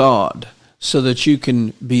 Believe God so that you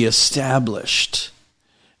can be established.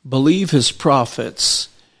 Believe his prophets,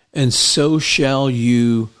 and so shall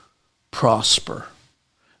you prosper.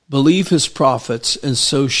 Believe his prophets, and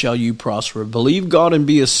so shall you prosper. Believe God and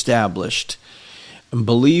be established, and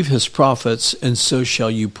believe his prophets, and so shall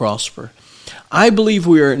you prosper. I believe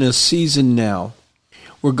we are in a season now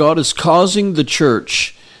where God is causing the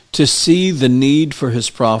church to see the need for his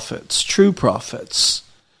prophets, true prophets.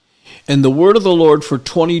 And the word of the Lord for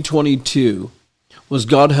 2022 was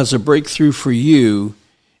God has a breakthrough for you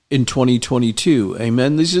in 2022.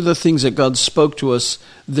 Amen. These are the things that God spoke to us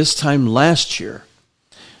this time last year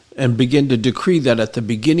and began to decree that at the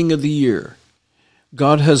beginning of the year.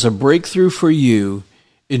 God has a breakthrough for you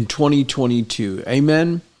in 2022.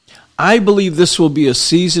 Amen. I believe this will be a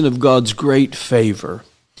season of God's great favor,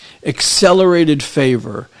 accelerated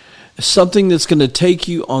favor, something that's going to take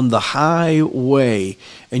you on the highway,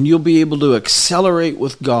 and you'll be able to accelerate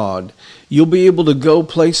with God. You'll be able to go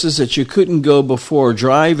places that you couldn't go before,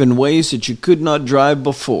 drive in ways that you could not drive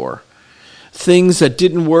before. Things that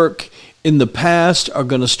didn't work in the past are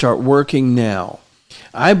going to start working now.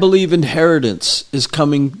 I believe inheritance is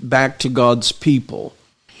coming back to God's people.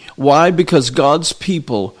 Why? Because God's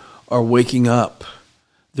people are waking up.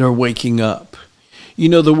 They're waking up. You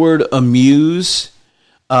know, the word amuse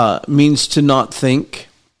means to not think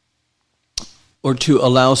or to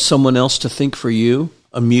allow someone else to think for you.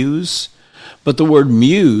 Amuse. But the word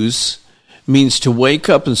muse means to wake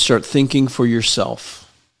up and start thinking for yourself.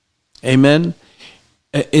 Amen.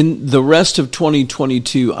 In the rest of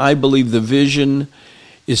 2022, I believe the vision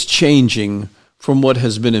is changing from what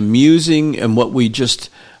has been amusing and what we just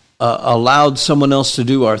allowed someone else to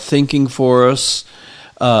do our thinking for us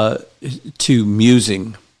to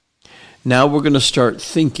musing. Now we're going to start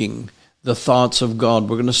thinking the thoughts of God.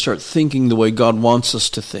 We're going to start thinking the way God wants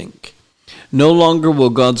us to think. No longer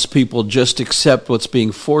will God's people just accept what's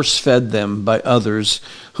being force-fed them by others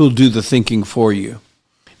who'll do the thinking for you.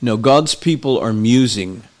 No, God's people are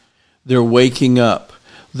musing. They're waking up.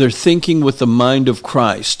 They're thinking with the mind of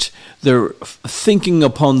Christ. They're thinking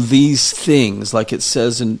upon these things, like it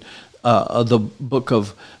says in the book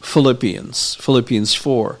of Philippians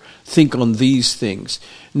 4. Think on these things.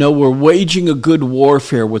 No, we're waging a good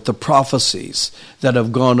warfare with the prophecies that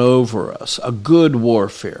have gone over us, a good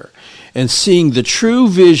warfare, and seeing the true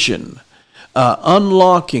vision,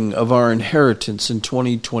 unlocking of our inheritance in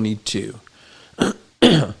 2022.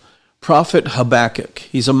 Prophet Habakkuk,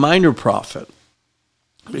 he's a minor prophet,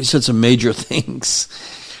 but he said some major things.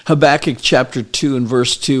 Habakkuk chapter 2 and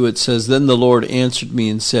verse 2, it says, Then the Lord answered me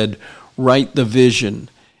and said, Write the vision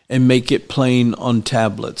and make it plain on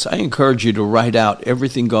tablets. I encourage you to write out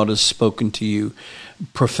everything God has spoken to you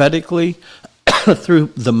prophetically through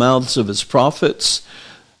the mouths of his prophets,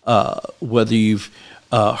 whether you've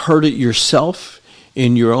heard it yourself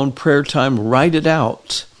in your own prayer time, write it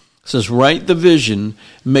out. It says, write the vision,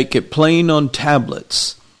 make it plain on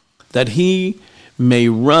tablets, that he may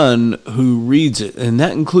run who reads it. And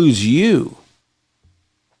that includes you.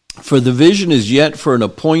 For the vision is yet for an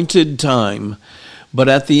appointed time, but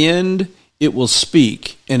at the end it will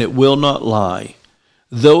speak, and it will not lie.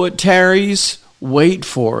 Though it tarries, wait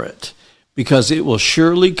for it, because it will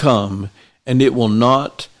surely come, and it will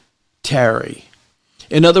not tarry.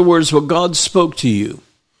 In other words, what God spoke to you,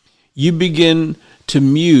 you begin to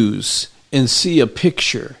muse and see a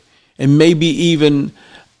picture, and maybe even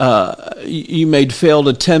you made failed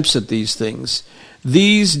attempts at these things.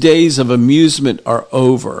 These days of amusement are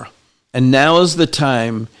over, and now is the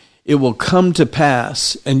time it will come to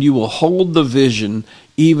pass, and you will hold the vision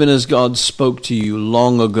even as God spoke to you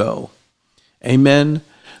long ago. Amen?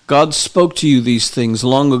 God spoke to you these things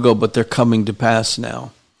long ago, but they're coming to pass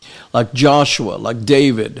now. Like Joshua, like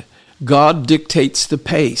David, God dictates the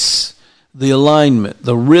pace, the alignment,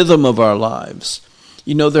 the rhythm of our lives.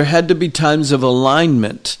 You know, there had to be times of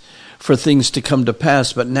alignment for things to come to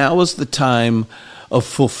pass, but now is the time of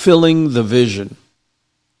fulfilling the vision.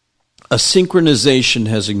 A synchronization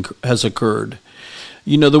has occurred.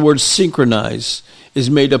 You know, the word synchronize is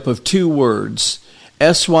made up of two words,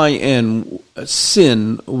 S-Y-N,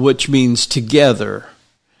 sin, which means together,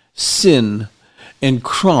 sin, and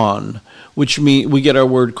chron, which means we get our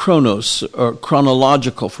word chronos, or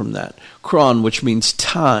chronological from that. Chron, which means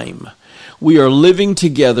time. We are living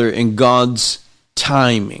together in God's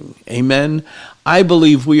timing. Amen. I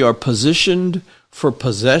believe we are positioned for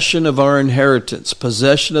possession of our inheritance,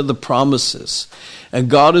 possession of the promises. And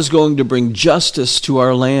God is going to bring justice to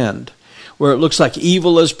our land where it looks like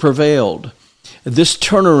evil has prevailed. This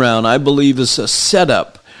turnaround, I believe, is a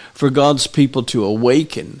setup for God's people to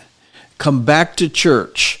awaken, come back to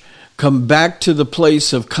church, come back to the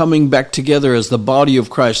place of coming back together as the body of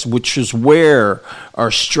Christ, which is where our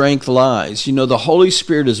strength lies. You know, the Holy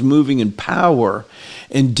Spirit is moving in power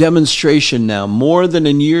and demonstration now, more than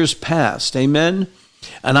in years past. Amen?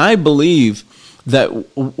 And I believe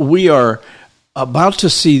that we are about to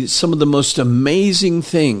see some of the most amazing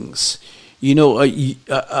things. You know,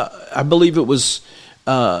 I believe it was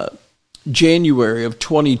January of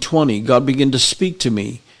 2020, God began to speak to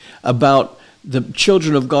me about the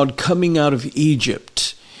children of God coming out of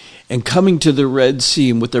Egypt and coming to the Red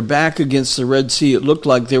Sea. And with their back against the Red Sea, it looked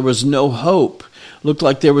like there was no hope. Looked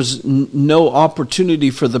like there was no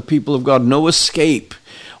opportunity for the people of God, no escape.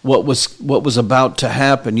 What was about to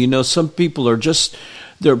happen. You know, some people are just,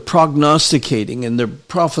 they're prognosticating and they're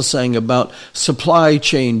prophesying about supply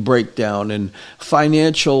chain breakdown and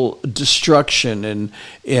financial destruction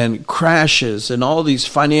and crashes and all these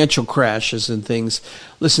financial crashes and things.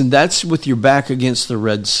 Listen, that's with your back against the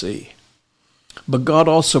Red Sea. But God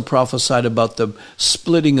also prophesied about the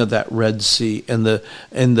splitting of that Red Sea and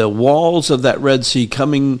the walls of that Red Sea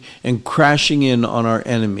coming and crashing in on our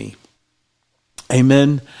enemy.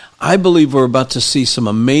 Amen. I believe we're about to see some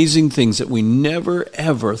amazing things that we never,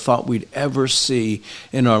 ever thought we'd ever see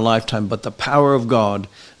in our lifetime. But the power of God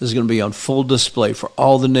is going to be on full display for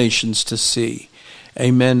all the nations to see.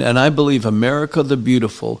 Amen. And I believe America the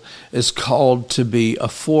Beautiful is called to be a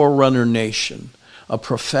forerunner nation, a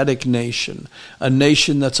prophetic nation, a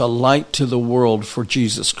nation that's a light to the world for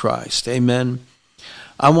Jesus Christ. Amen.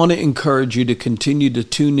 I want to encourage you to continue to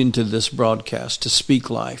tune into this broadcast, to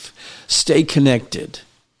speak life. Stay connected.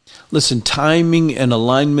 Listen, timing and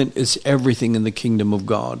alignment is everything in the kingdom of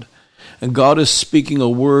God. And God is speaking a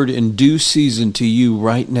word in due season to you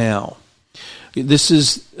right now. This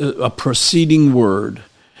is a preceding word.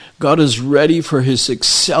 God is ready for his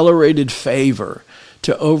accelerated favor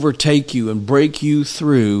to overtake you and break you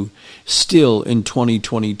through still in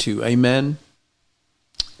 2022. Amen?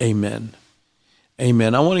 Amen.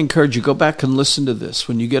 Amen. I want to encourage you, go back and listen to this.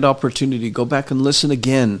 When you get opportunity, go back and listen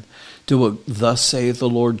again to what thus saith the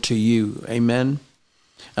Lord to you. Amen.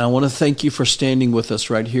 And I want to thank you for standing with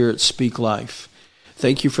us right here at Speak Life.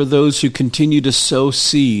 Thank you for those who continue to sow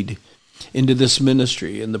seed into this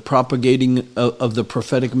ministry and the propagating of the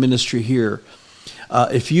prophetic ministry here.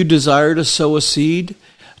 If you desire to sow a seed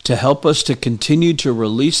to help us to continue to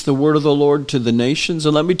release the word of the Lord to the nations,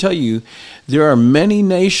 and let me tell you, there are many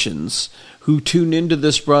nations who tune into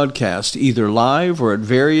this broadcast either live or at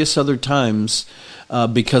various other times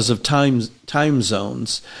because of time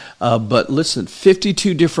zones. But listen,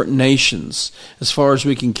 52 different nations, as far as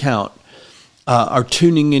we can count, are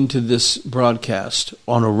tuning into this broadcast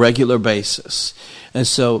on a regular basis. And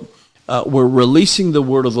so we're releasing the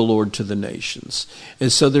word of the Lord to the nations.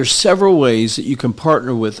 And so there's several ways that you can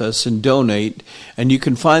partner with us and donate, and you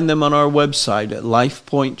can find them on our website at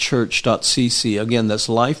lifepointchurch.cc. Again, that's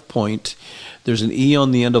LifePoint. There's an E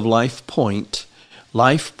on the end of LifePoint,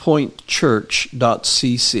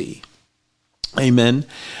 lifepointchurch.cc. Amen.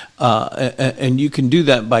 And you can do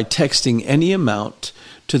that by texting any amount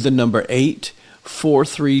to the number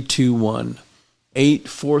 84321.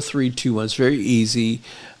 84321. It's very easy.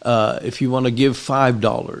 If you want to give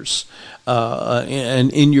 $5, an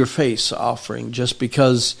in your face offering, just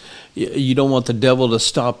because you don't want the devil to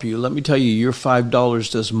stop you, let me tell you, your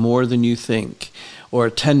 $5 does more than you think. Or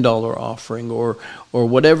a $10 offering, or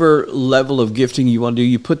whatever level of gifting you want to do.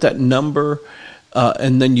 You put that number,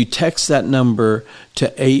 and then you text that number to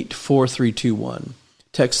 84321.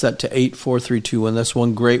 Text that to 84321. That's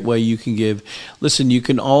one great way you can give. Listen, you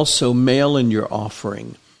can also mail in your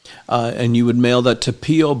offering, and you would mail that to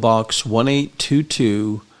P.O. Box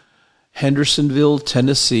 1822, Hendersonville,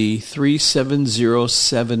 Tennessee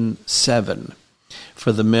 37077.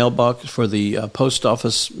 For the mailbox, for the post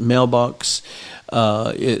office mailbox,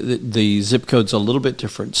 the zip code's a little bit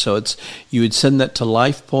different. So you would send that to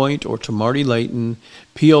LifePoint or to Marty Layton,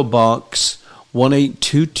 P.O. Box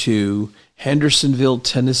 1822, Hendersonville,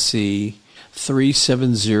 Tennessee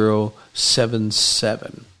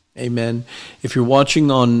 37077. Amen. If you're watching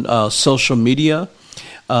on social media,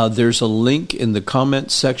 there's a link in the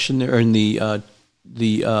comments section there, in the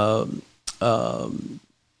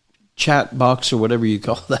chat box or whatever you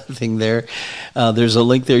call that thing there. There's a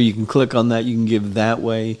link there. You can click on that. You can give that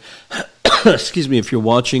way. Excuse me. If you're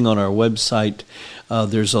watching on our website,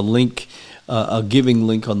 there's a link a giving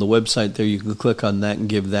link on the website there. You can click on that and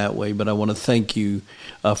give that way. But I want to thank you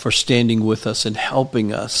for standing with us and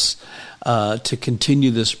helping us to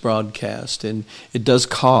continue this broadcast. And it does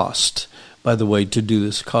cost, by the way, to do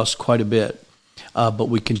this. It costs quite a bit. But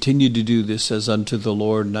we continue to do this as unto the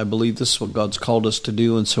Lord. And I believe this is what God's called us to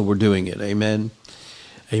do. And so we're doing it. Amen.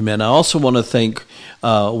 Amen. I also want to thank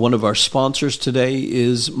one of our sponsors today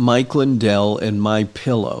is Mike Lindell and My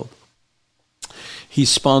Pillow. He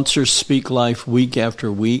sponsors Speak Life week after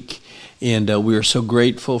week, and we are so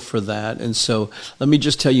grateful for that. And so let me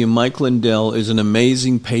just tell you, Mike Lindell is an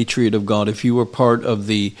amazing patriot of God. If you were part of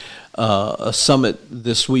the summit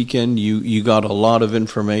this weekend, you got a lot of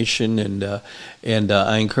information, and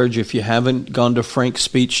I encourage you, if you haven't gone to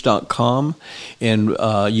frankspeech.com, and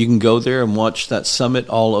you can go there and watch that summit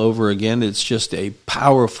all over again. It's just a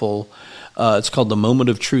powerful it's called the Moment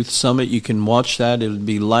of Truth Summit. You can watch that. It'll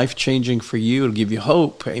be life-changing for you. It'll give you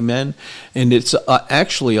hope. Amen. And it's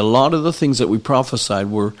actually a lot of the things that we prophesied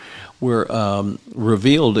were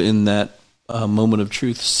revealed in that Moment of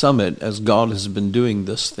Truth Summit as God has been doing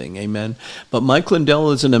this thing. Amen. But Mike Lindell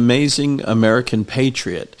is an amazing American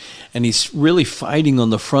patriot, and he's really fighting on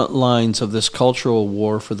the front lines of this cultural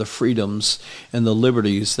war for the freedoms and the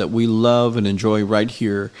liberties that we love and enjoy right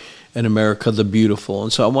here in America the Beautiful.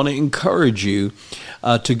 And so I want to encourage you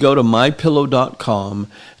to go to mypillow.com,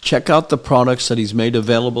 check out the products that he's made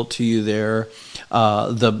available to you there.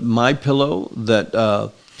 The MyPillow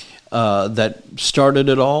that started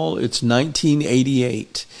it all, it's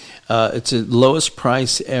 $19.88. It's the lowest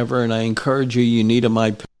price ever, and I encourage you, you need a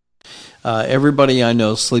MyPillow. Everybody I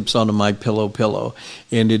know sleeps on a MyPillow pillow,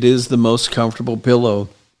 and it is the most comfortable pillow,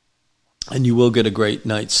 and you will get a great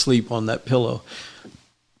night's sleep on that pillow.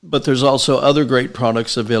 But there's also other great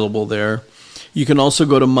products available there. You can also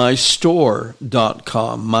go to mystore.com,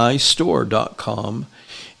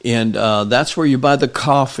 and that's where you buy the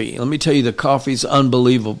coffee. Let me tell you, the coffee's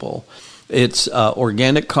unbelievable. It's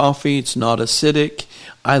organic coffee. It's not acidic.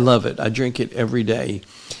 I love it. I drink it every day.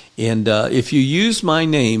 And if you use my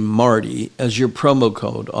name, Marty, as your promo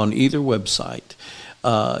code on either website,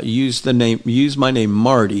 use my name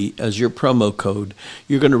Marty as your promo code,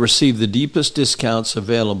 you're going to receive the deepest discounts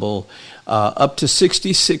available, up to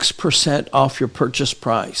 66% off your purchase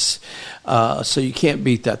price. So you can't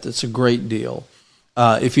beat that. That's a great deal.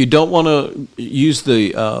 If you don't want to use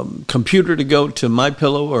the computer to go to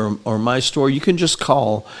MyPillow or My Store, you can just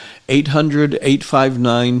call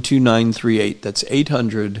 800-859-2938. That's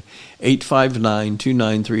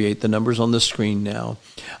 800-859-2938. The number's on the screen now.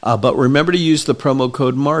 But remember to use the promo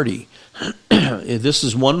code Marty. This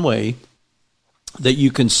is one way that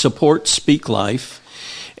you can support Speak Life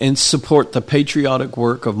and support the patriotic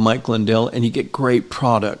work of Mike Lindell, and you get great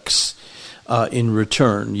products in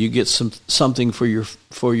return. You get something for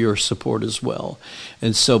your support as well.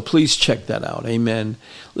 And so please check that out. Amen.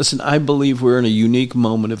 Listen, I believe we're in a unique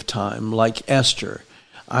moment of time, like Esther.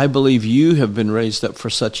 I believe you have been raised up for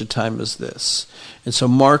such a time as this. And so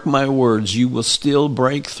mark my words, you will still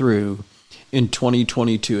break through in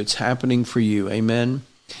 2022. It's happening for you. Amen.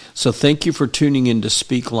 So thank you for tuning in to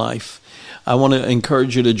Speak Life. I want to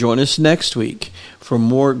encourage you to join us next week for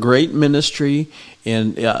more great ministry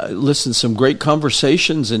and listen, some great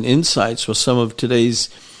conversations and insights with some of today's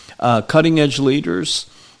cutting-edge leaders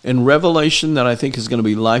and revelation that I think is going to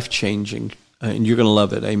be life-changing, and you're going to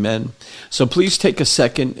love it. Amen. So please take a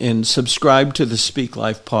second and subscribe to the Speak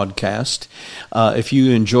Life podcast. If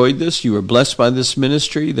you enjoyed this, you were blessed by this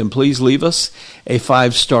ministry, then please leave us a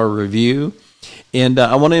 5-star review. And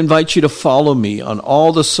I want to invite you to follow me on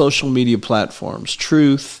all the social media platforms: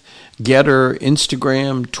 Truth, Getter,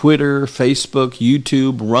 Instagram, Twitter, Facebook,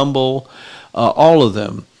 YouTube, Rumble, all of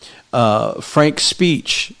them. Frank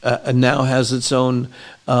Speech now has its own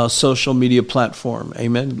social media platform.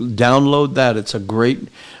 Amen. Download that. It's a great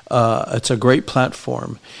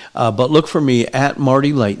platform. But look for me at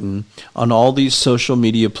Marty Layton on all these social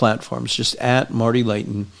media platforms. Just at Marty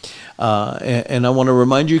Layton. And I want to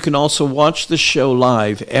remind you, you can also watch the show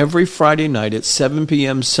live every Friday night at 7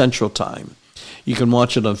 p.m. Central Time. You can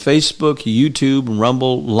watch it on Facebook, YouTube,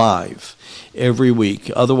 Rumble, live every week.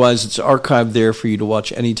 Otherwise, it's archived there for you to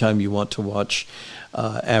watch anytime you want to watch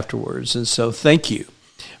afterwards. And so thank you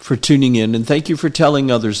for tuning in, and thank you for telling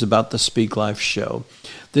others about the Speak Life show.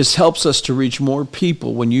 This helps us to reach more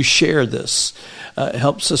people. When you share this, it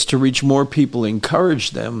helps us to reach more people, encourage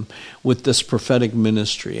them with this prophetic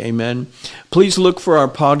ministry. Amen. Please look for our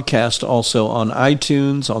podcast also on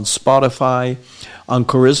iTunes, on Spotify, on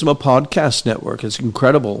Charisma Podcast Network. It's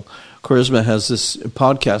incredible. Charisma has this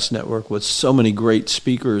podcast network with so many great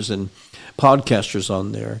speakers and podcasters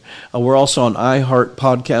on there. We're also on iHeart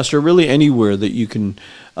Podcast, or really anywhere that you can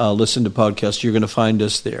listen to podcasts. You're going to find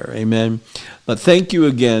us there. Amen. But thank you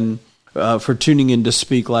again for tuning in to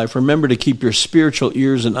Speak Life. Remember to keep your spiritual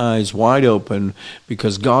ears and eyes wide open,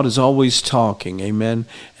 because God is always talking. Amen.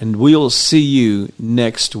 And we'll see you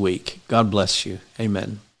next week. God bless you.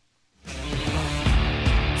 Amen.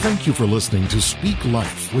 Thank you for listening to Speak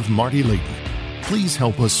Life with Marty Layton. Please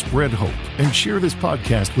help us spread hope and share this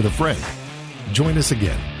podcast with a friend. Join us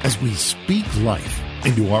again as we speak life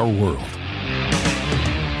into our world.